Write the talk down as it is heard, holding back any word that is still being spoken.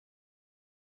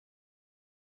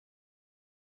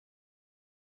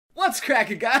What's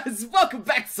cracking, guys? Welcome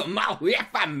back to my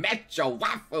Mashiro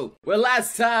Heart. Well,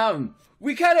 last time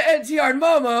we kinda NTR'd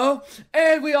Momo,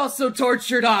 and we also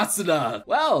tortured Asuna.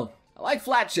 Well, I like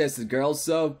flat-chested girls,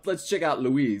 so let's check out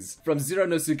Louise from Zero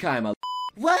no Tsukaima.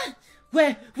 What?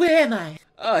 Where am I?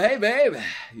 Oh, hey, babe.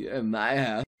 You're in my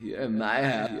house. You're in my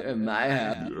house. You're in my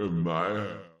house. You're in my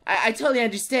house. I totally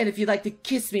understand if you'd like to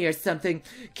kiss me or something,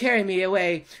 carry me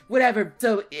away, whatever.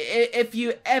 So, if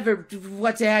you ever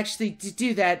want to actually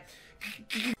do that...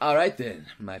 Alright then,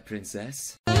 my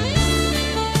princess.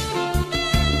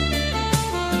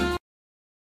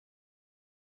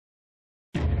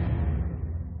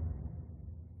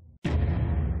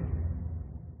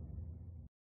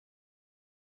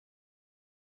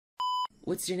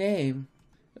 What's your name?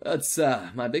 That's,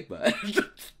 my big butt.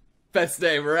 Best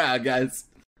name around, guys.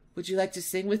 Would you like to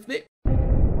sing with me?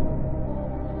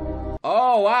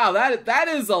 Oh, wow, that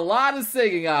is a lot of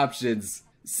singing options.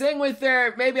 Sing with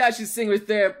her, maybe I should sing with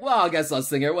her. Well, I guess I'll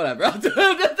sing her, whatever. None of them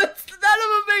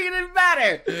making it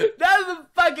matter. None of them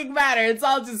fucking matter, it's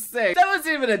all just sing. That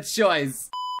wasn't even a choice.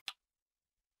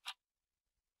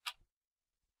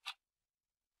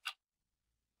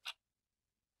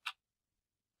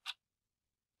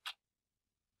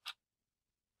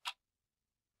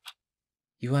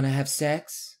 You wanna have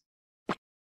sex?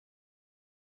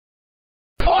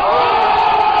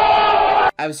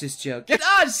 I was just joking.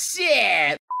 Oh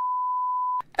shit!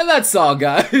 And that's all,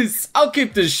 guys. I'll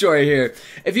keep this short here.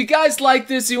 If you guys like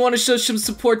this, you want to show some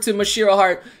support to Mashiro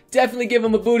Heart, definitely give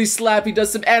him a booty slap. He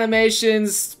does some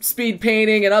animations, speed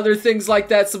painting, and other things like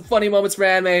that. Some funny moments for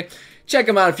anime. Check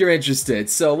him out if you're interested.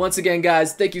 So once again,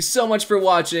 guys, thank you so much for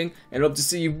watching, and hope to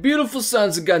see you beautiful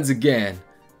sons of guns again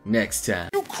next time.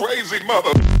 You crazy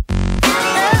mother...